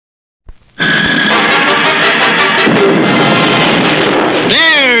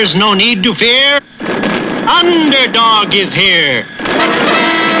There's no need to fear. Underdog is here.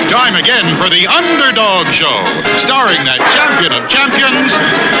 Time again for the Underdog Show, starring that champion of champions,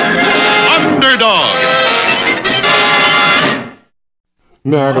 Underdog.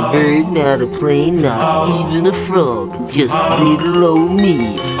 Not a bird, not a plane, not even a frog. Just little old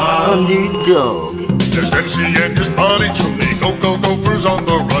me, Underdog. There's MC and his buddy Julie, Gophers on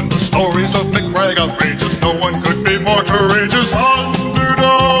the run. The stories of McBragg outrageous, no one could be more courageous. Underdog!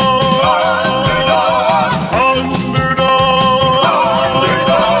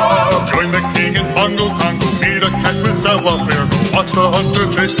 Welfare. Go watch the hunter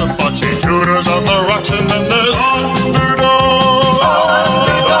chase the fox. He tutors on the rocks and then there's Underdog.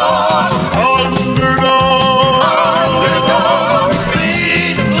 Underdog. Underdog.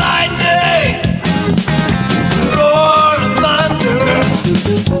 Speed of lightning. Roar of thunder.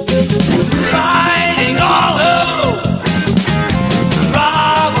 Fighting all hope.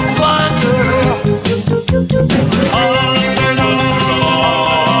 Rob of wonder.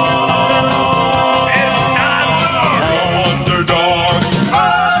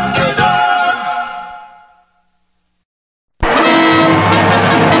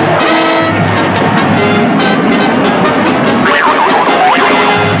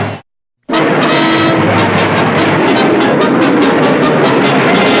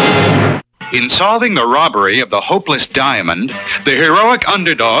 In solving the robbery of the hopeless diamond, the heroic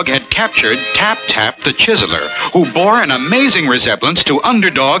Underdog had captured Tap Tap the Chiseler, who bore an amazing resemblance to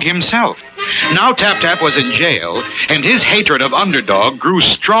Underdog himself. Now Tap Tap was in jail, and his hatred of Underdog grew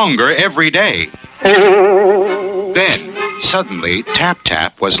stronger every day. Then, suddenly, Tap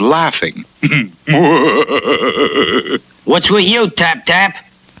Tap was laughing. What's with you, Tap Tap?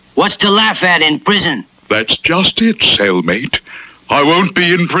 What's to laugh at in prison? That's just it, cellmate. I won't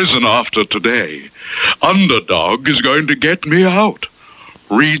be in prison after today. Underdog is going to get me out.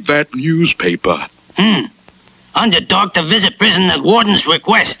 Read that newspaper. Underdog to visit prison at warden's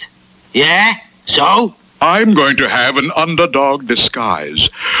request. Yeah? So? I'm going to have an Underdog disguise.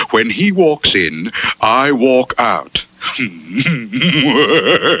 When he walks in, I walk out.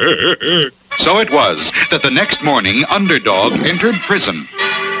 So it was that the next morning, Underdog entered prison.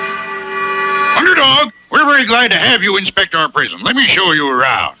 Underdog, we're very glad to have you inspect our prison. Let me show you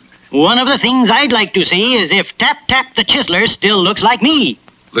around. One of the things I'd like to see is if Tap Tap the Chiseler still looks like me.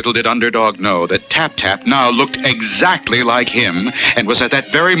 Little did Underdog know that Tap Tap now looked exactly like him and was at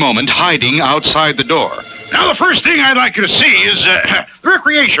that very moment hiding outside the door. Now, the first thing I'd like you to see is the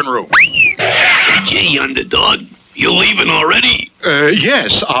recreation room. Gee, Underdog, you leaving already?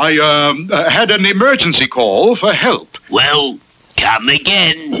 Yes, I had an emergency call for help. Well, come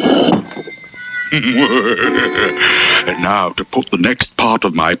again. And now to put the next part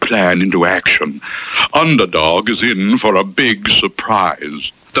of my plan into action. Underdog is in for a big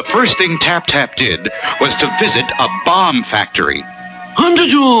surprise. The first thing Tap Tap did was to visit a bomb factory.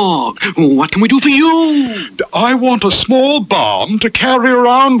 Underdog, what can we do for you? I want a small bomb to carry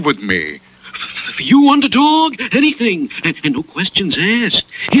around with me. For you, Underdog, anything, and no questions asked.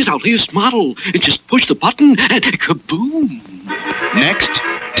 Here's our latest model. Just push the button and kaboom. Next,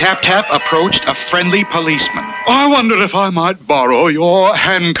 Tap Tap approached a friendly policeman. I wonder if I might borrow your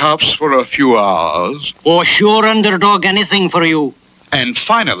handcuffs for a few hours. Oh, sure, Underdog, anything for you. And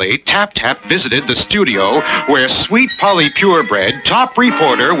finally, Tap Tap visited the studio where Sweet Polly Purebred, top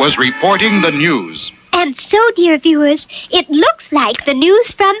reporter, was reporting the news. And so, dear viewers, it looks like the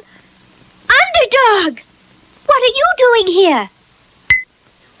news from Underdog! What are you doing here?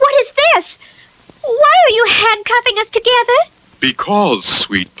 What is this? Why are you handcuffing us together? Because,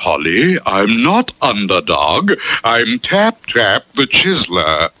 Sweet Polly, I'm not Underdog. I'm Tap Tap the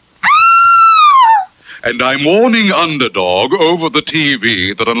Chiseler. And I'm warning Underdog over the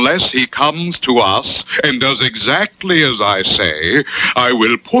TV that unless he comes to us and does exactly as I say, I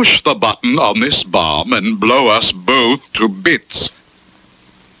will push the button on this bomb and blow us both to bits.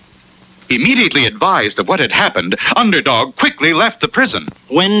 Immediately advised of what had happened, Underdog quickly left the prison.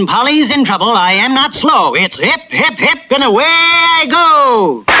 When Polly's in trouble, I am not slow. It's hip, hip, hip, and away I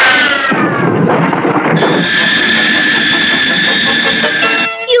go.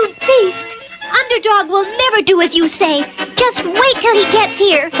 You beast! Underdog will never do as you say. Just wait till he gets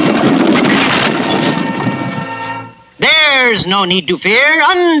here. There's no need to fear.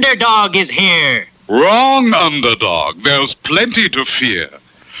 Underdog is here. Wrong, Underdog. There's plenty to fear.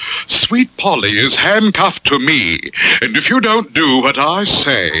 Sweet Polly is handcuffed to me, and if you don't do what I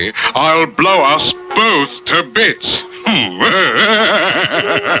say, I'll blow us both to bits.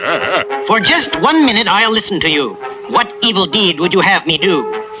 For just 1 minute, I'll listen to you. What evil deed would you have me do?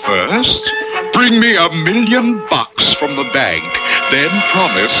 First, bring me $1 million from the bank. Then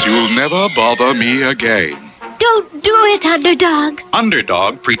promise you'll never bother me again. Don't do it, Underdog.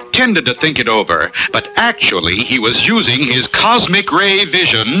 Underdog pretended to think it over, but actually he was using his cosmic ray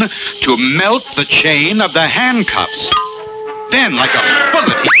vision to melt the chain of the handcuffs. Then, like a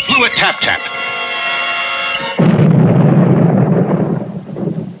bullet, he flew at Tap-Tap.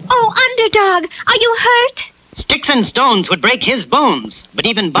 Oh, Underdog, are you hurt? Sticks and stones would break his bones, but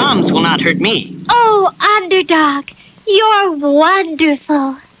even bombs will not hurt me. Oh, Underdog, you're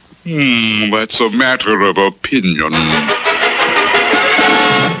wonderful. That's a matter of opinion.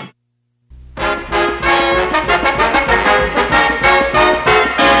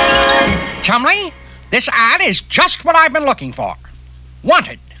 Chumley, this ad is just what I've been looking for.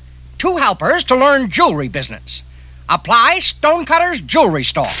 Wanted. 2 helpers to learn jewelry business. Apply Stonecutter's Jewelry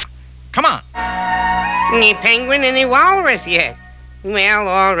Store. Come on. Any penguin, any walrus yet? Well,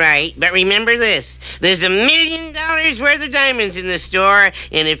 all right, but remember this. There's $1 million worth of diamonds in the store,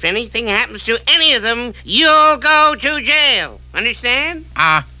 and if anything happens to any of them, you'll go to jail. Understand?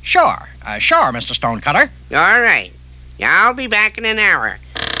 Sure, Mr. Stonecutter. All right. I'll be back in an hour.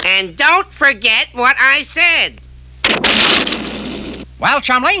 And don't forget what I said. Well,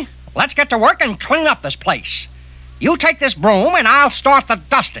 Chumley, let's get to work and clean up this place. You take this broom, and I'll start the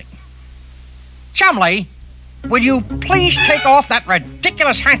dusting. Chumley, will you please take off that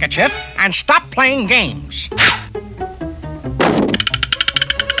ridiculous handkerchief and stop playing games?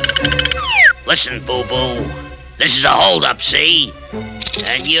 Listen, Boo-Boo. This is a hold-up, see?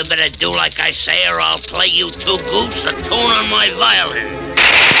 And you better do like I say or I'll play you 2 goofs a tune on my violin.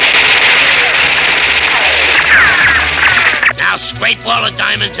 Now scrape all the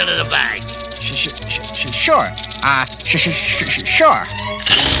diamonds into the bag. Sure. Sure.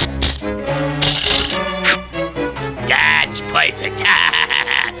 That's perfect.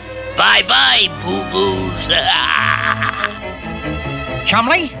 Bye-bye, boo-boos.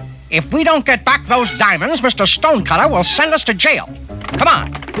 Chumley, if we don't get back those diamonds, Mr. Stonecutter will send us to jail. Come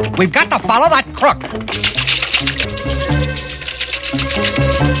on. We've got to follow that crook.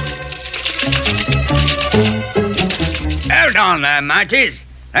 Hold on there, mateys.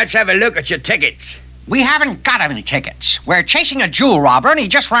 Let's have a look at your tickets. We haven't got any tickets. We're chasing a jewel robber, and he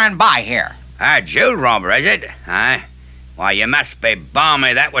just ran by here. A jewel robber, is it? Aye. Why, you must be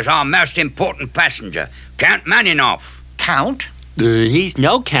balmy. That was our most important passenger, Count Manonoff. Count? He's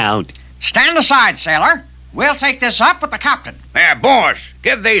no count. Stand aside, sailor. We'll take this up with the captain. Here, boss,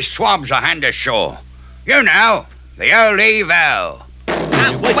 give these swabs a hand ashore. You know, the old eval.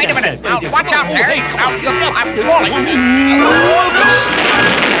 Wait a minute. Now, watch out there. Now, I'm falling.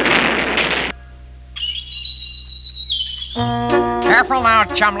 Careful now,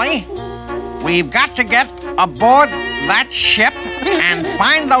 Chumley. We've got to get aboard that ship and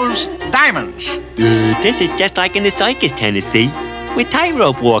find those diamonds. This is just like in the circus, Tennessee, with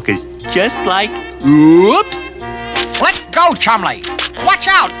tightrope walkers, just like... Oops! Let go, Chumley. Watch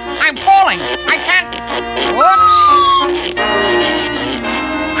out. I'm falling. I can't... Whoops!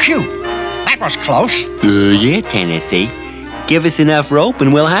 Phew. That was close. Yeah, Tennessee. Give us enough rope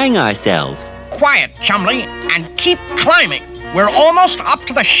and we'll hang ourselves. Quiet, Chumley, and keep climbing. We're almost up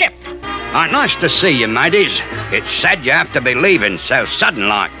to the ship. Nice to see you, mateys. It's sad you have to be leaving so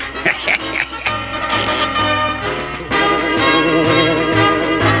sudden-like.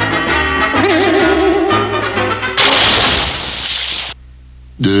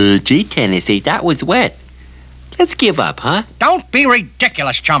 Gee, Tennessee, that was wet. Let's give up, huh? Don't be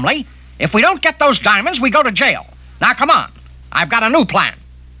ridiculous, Chumley. If we don't get those diamonds, we go to jail. Now, come on. I've got a new plan.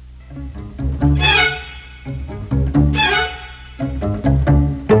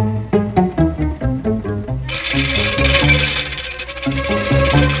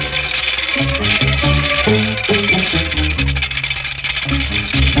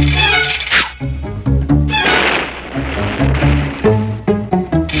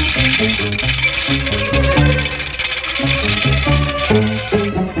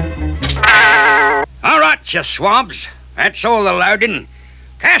 All right, you swabs. That's all the loading.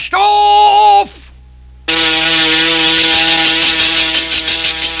 Cast off!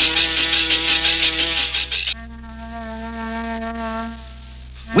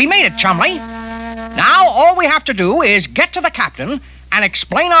 We made it, Chumley. Now all we have to do is get to the captain and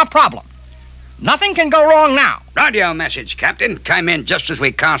explain our problem. Nothing can go wrong now. Radio message, Captain. Came in just as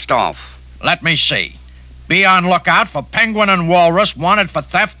we cast off. Let me see. Be on lookout for Penguin and Walrus wanted for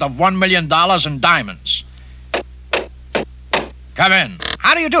theft of $1 million in diamonds. Come in.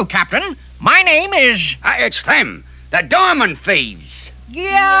 How do you do, Captain? My name is... It's them, the diamond thieves. Yo!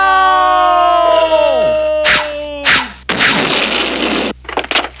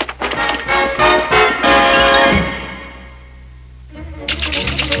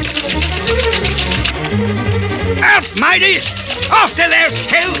 Mateys, off to their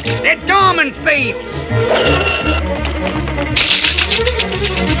two! They're diamond thieves!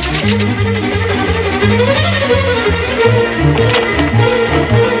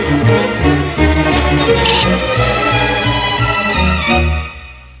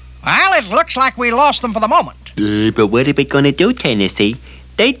 Well, it looks like we lost them for the moment. But what are we gonna do, Tennessee?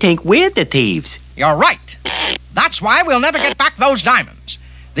 They think we're the thieves. You're right. That's why we'll never get back those diamonds.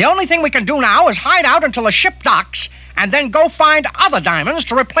 The only thing we can do now is hide out until the ship docks and then go find other diamonds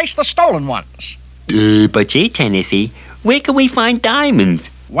to replace the stolen ones. But gee, Tennessee, where can we find diamonds?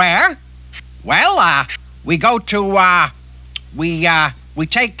 Where? Well, we go to, we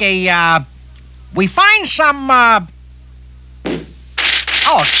take a, we find some, oh,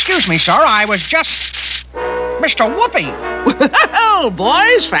 excuse me, sir, I was just... Mr. Whoopi! Well,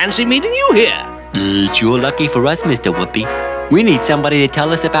 boys, fancy meeting you here. It's sure lucky for us, Mr. Whoopi. We need somebody to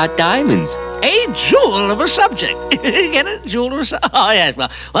tell us about diamonds. A jewel of a subject. Get it? Jewel of a subject? Oh, yes.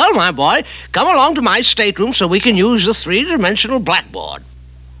 Well, my boy, come along to my stateroom so we can use the three-dimensional blackboard.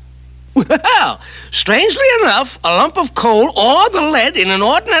 Well, strangely enough, a lump of coal or the lead in an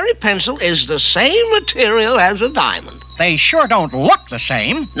ordinary pencil is the same material as a diamond. They sure don't look the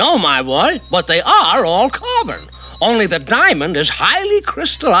same. No, my boy, but they are all carbon. Only the diamond is highly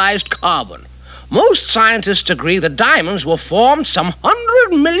crystallized carbon. Most scientists agree that diamonds were formed some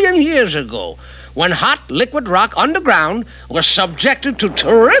 100 million years ago, when hot liquid rock underground was subjected to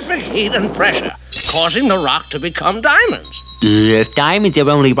terrific heat and pressure, causing the rock to become diamonds. If diamonds are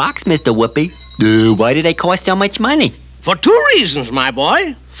only rocks, Mr. Whoopi, why do they cost so much money? For two reasons, my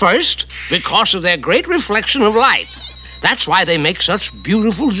boy. First, because of their great reflection of light. That's why they make such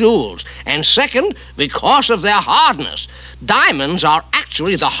beautiful jewels. And second, because of their hardness. Diamonds are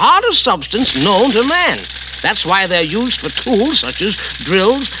actually the hardest substance known to man. That's why they're used for tools such as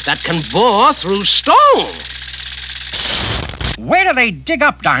drills that can bore through stone. Where do they dig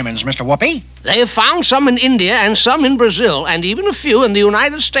up diamonds, Mr. Whoopi? They have found some in India and some in Brazil and even a few in the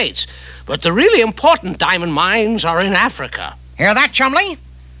United States. But the really important diamond mines are in Africa. Hear that, Chumley?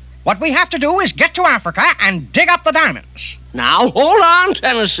 What we have to do is get to Africa and dig up the diamonds. Now, hold on,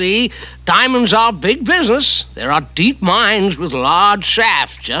 Tennessee. Diamonds are big business. There are deep mines with large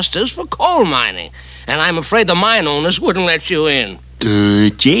shafts, just as for coal mining. And I'm afraid the mine owners wouldn't let you in.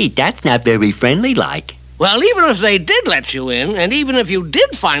 Gee, that's not very friendly-like. Well, even if they did let you in, and even if you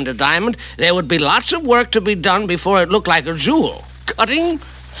did find a diamond, there would be lots of work to be done before it looked like a jewel. Cutting,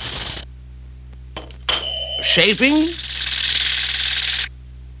 shaping,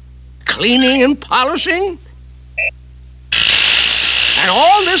 cleaning and polishing. And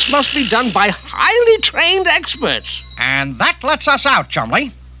all this must be done by highly trained experts. And that lets us out,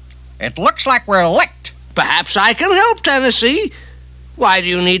 Chumley. It looks like we're licked. Perhaps I can help, Tennessee. Why do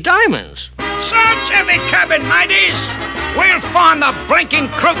you need diamonds? Search every cabin, mateys! We'll find the blinking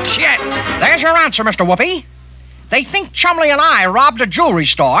crooks yet! There's your answer, Mr. Whoopi. They think Chumley and I robbed a jewelry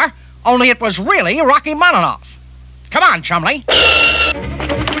store, only it was really Rocky Manonoff. Come on, Chumley.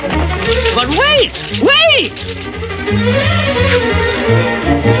 But wait! Wait!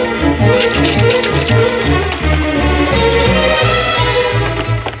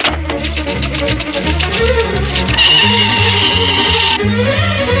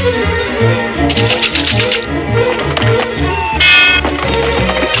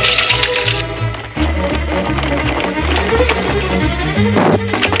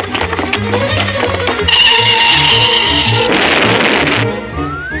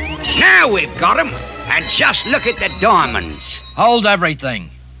 Now we've got 'em, and just look at the diamonds. Hold everything.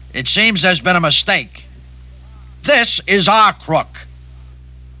 It seems there's been a mistake. This is our crook,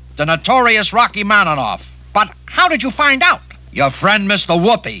 the notorious Rocky Manonoff. But how did you find out? Your friend, Mr.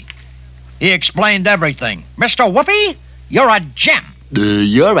 Whoopi. He explained everything. Mr. Whoopi, you're a gem.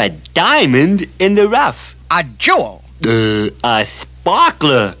 You're a diamond in the rough. A jewel. A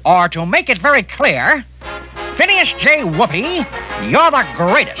sparkler. Or to make it very clear, Phineas J. Whoopi, you're the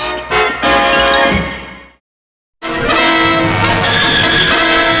greatest.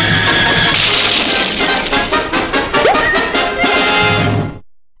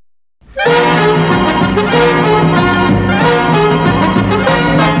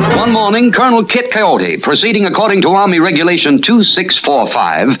 One morning, Colonel Kit Coyote, proceeding according to Army Regulation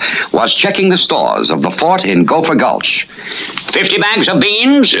 2645, was checking the stores of the fort in Gopher Gulch. 50 bags of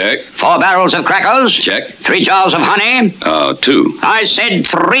beans. Check. 4 barrels of crackers. Check. 3 jars of honey. 2. I said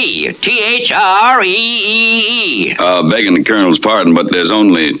 3. T-H-R-E-E-E. Begging the Colonel's pardon, but there's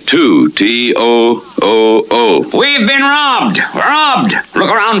only 2. T-O-O-O. We've been robbed. Robbed. Look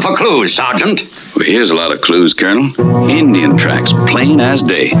around for clues, Sergeant. Well, here's a lot of clues, Colonel. Indian tracks, plain as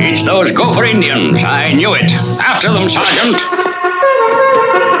day. It's those Gopher Indians. I knew it. After them, Sergeant.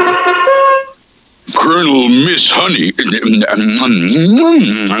 Colonel Miss Honey.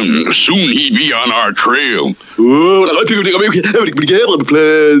 Soon he be on our trail.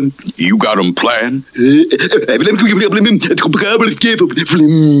 You got him planned?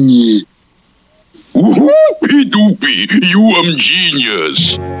 Whoopie doopie, you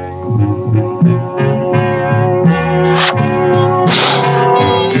genius.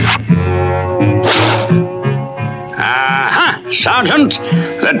 Sergeant,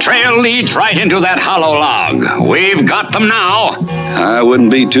 the trail leads right into that hollow log. We've got them now. I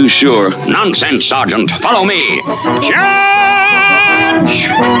wouldn't be too sure. Nonsense, Sergeant. Follow me. Charge!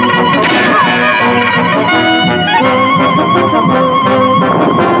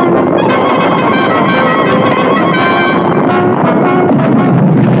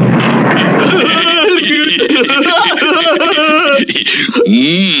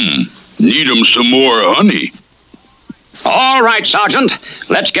 Need 'em some more honey. All right, Sergeant.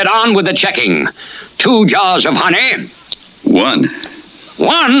 Let's get on with the checking. 2 jars of honey. 1.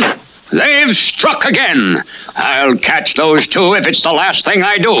 1? They've struck again. I'll catch those 2 if it's the last thing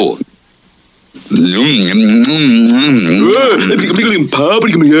I do.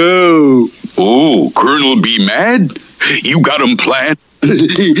 Oh, Colonel be mad? You got him planned?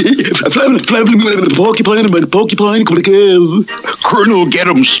 Colonel get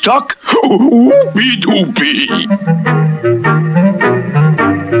him stuck? Whoopie doopie.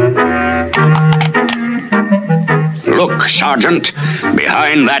 Look, Sergeant,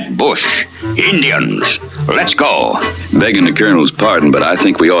 behind that bush. Indians. Let's go. Begging the Colonel's pardon, but I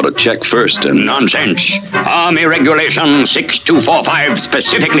think we ought to check first and... Nonsense. Army Regulation 6245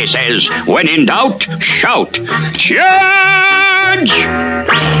 specifically says, when in doubt, shout. Charge!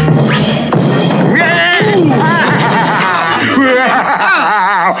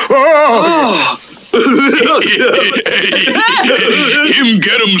 Him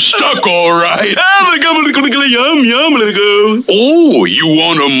get him stuck, all right. Oh, you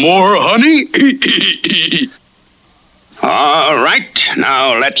want more honey? All right,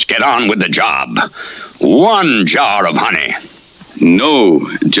 now let's get on with the job. 1 jar of honey. No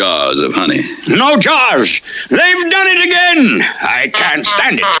jars of honey. No jars! They've done it again! I can't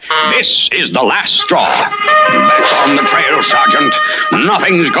stand it. This is the last straw. Back on the trail, Sergeant.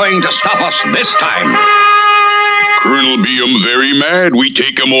 Nothing's going to stop us this time. Colonel be very mad. We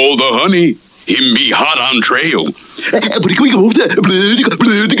take him all the honey. Him be hot on trail.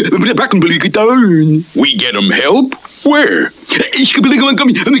 We get him help? Where?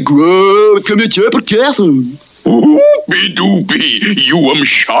 Whoopie doopie, you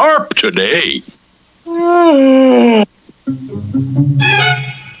sharp today.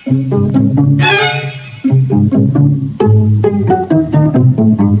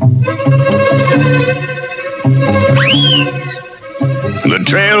 The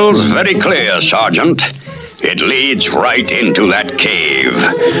trail's very clear, Sergeant. It leads right into that cave.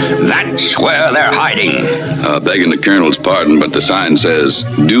 That's where they're hiding. Begging the Colonel's pardon, but the sign says,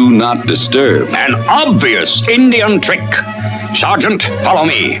 do not disturb. An obvious Indian trick. Sergeant, follow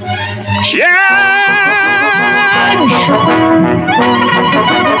me.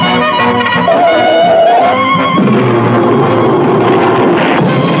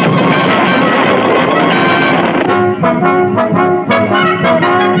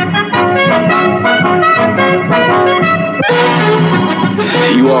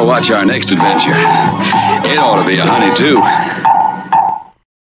 You all watch our next adventure. It ought to be a honey, too.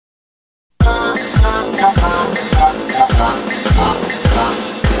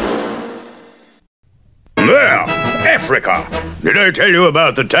 There! Africa! Did I tell you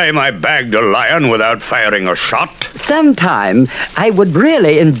about the time I bagged a lion without firing a shot? Sometime I would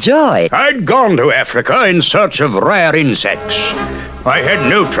really enjoy. I'd gone to Africa in search of rare insects. I had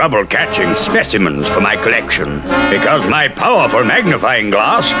no trouble catching specimens for my collection, because my powerful magnifying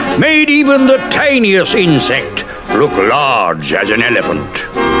glass made even the tiniest insect look large as an elephant.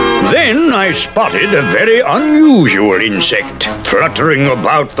 Then I spotted a very unusual insect fluttering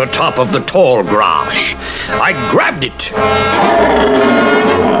about the top of the tall grass. I grabbed it.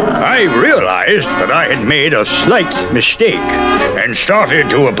 I realized that I had made a slight mistake and started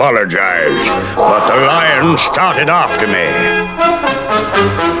to apologize, but the lion started after me.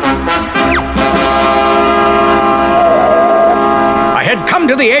 I had come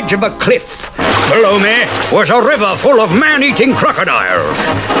to the edge of a cliff. Below me was a river full of man-eating crocodiles,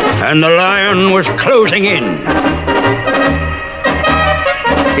 and the lion was closing in.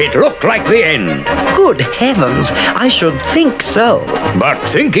 It looked like the end. Good heavens, I should think so. But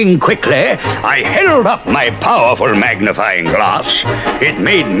thinking quickly, I held up my powerful magnifying glass. It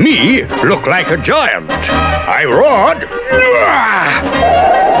made me look like a giant. I roared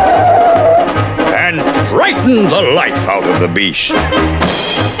and frightened the life out of the beast.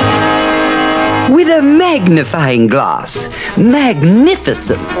 With a magnifying glass.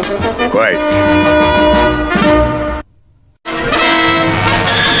 Magnificent. Quite.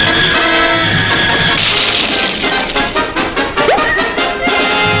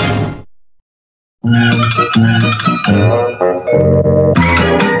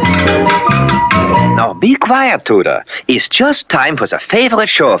 Now be quiet, Tooter. It's just time for the favorite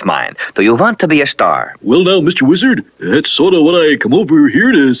show of mine. Do you want to be a star? Well now, Mr. Wizard, that's sort of what I come over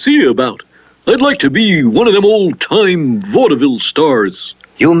here to see you about. I'd like to be one of them old-time vaudeville stars.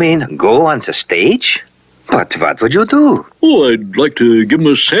 You mean go on the stage? But what would you do? Oh, I'd like to give 'em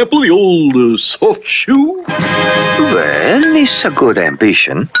a sample of the old soft shoe. Well, it's a good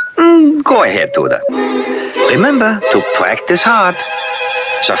ambition. Go ahead, Tooter. Remember to practice hard.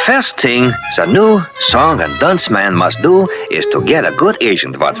 The first thing the new song and dance man must do is to get a good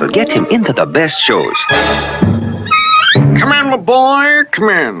agent that will get him into the best shows. Come in, my boy, come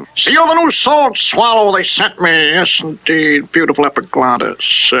in. See, you're the new sword swallow they sent me. Yes, indeed, beautiful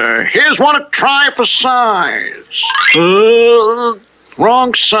epiglottis. Here's one to try for size.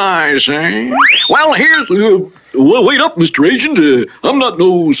 Wrong size, eh? Well, here's... well, wait up, Mr. Agent. I'm not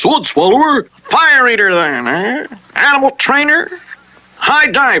no sword swallower. Fire eater, then, eh? Animal trainer? High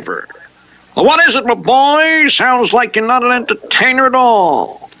diver. Well, what is it, my boy? Sounds like you're not an entertainer at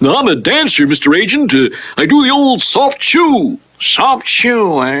all. No, I'm a dancer, Mr. Agent. I do the old soft shoe. Soft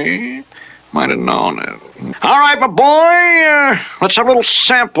shoe, eh? Might have known it. All right, my boy. Let's have a little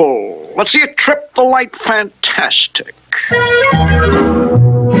sample. Let's see you trip the light fantastic.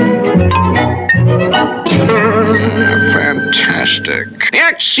 Fantastic. The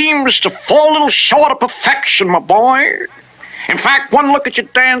act seems to fall a little short of perfection, my boy. In fact, one look at your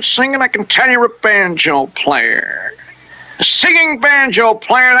dancing and I can tell you're a banjo player. A singing banjo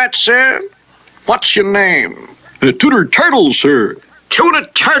player, that's it. What's your name? Tooter Turtle, sir. Tooter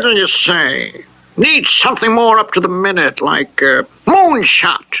Turtle, you say? Need something more up to the minute, like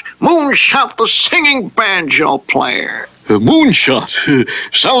Moonshot. Moonshot, the singing banjo player. Moonshot?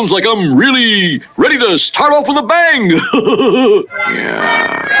 Sounds like I'm really ready to start off with a bang.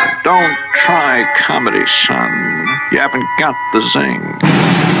 Yeah, don't try comedy, son. You haven't got the zing.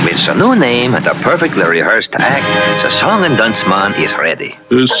 With the new name and a perfectly rehearsed act, the song and dance man is ready.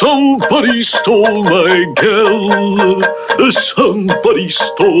 Somebody stole my gal. Somebody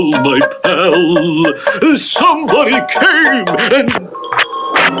stole my pal. Somebody came and...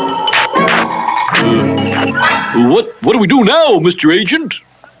 What do we do now, Mr. Agent?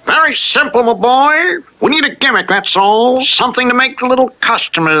 Very simple, my boy. We need a gimmick, that's all. Something to make the little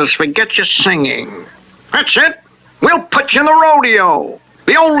customers forget you're singing. That's it. We'll put you in the rodeo.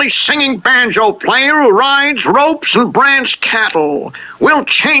 The only singing banjo player who rides ropes and brands cattle. We'll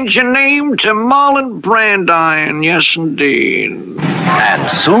change your name to Marlon Brandine, yes indeed.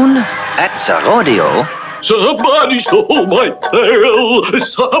 And soon, at the rodeo... Somebody stole my pearl.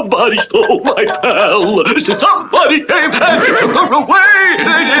 Somebody stole my pal. Somebody came and took her away.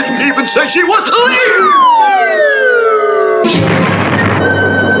 They didn't even say she was leaving.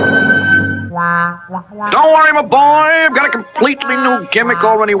 Don't worry, my boy. I've got a completely new gimmick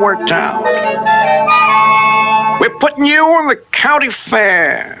already worked out. We're putting you in the county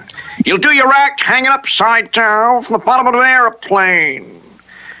fair. You'll do your act hanging upside down from the bottom of an airplane.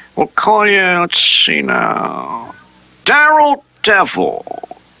 We'll call you, let's see now, Darryl Devil.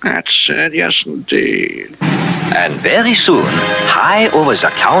 That's it, yes indeed. And very soon, high over the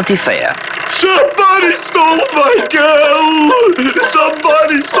county fair... Somebody stole my girl!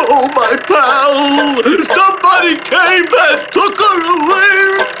 Somebody stole my pal! Somebody came and took her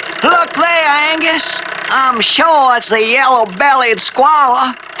away! Look there, Angus. I'm sure it's the yellow-bellied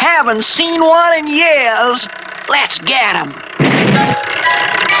squallow. Haven't seen one in years. Let's get him.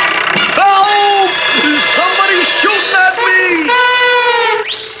 Help! Somebody's shooting at me!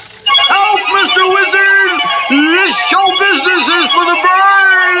 Help, Mr. Wizard! This show business is for the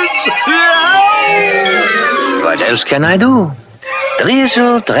birds! What else can I do?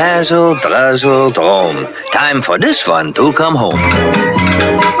 Drizzle, drazzle, druzzle, drone. Time for this one to come home.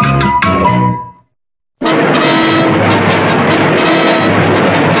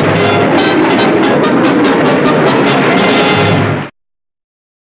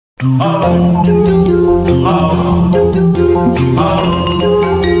 Oh.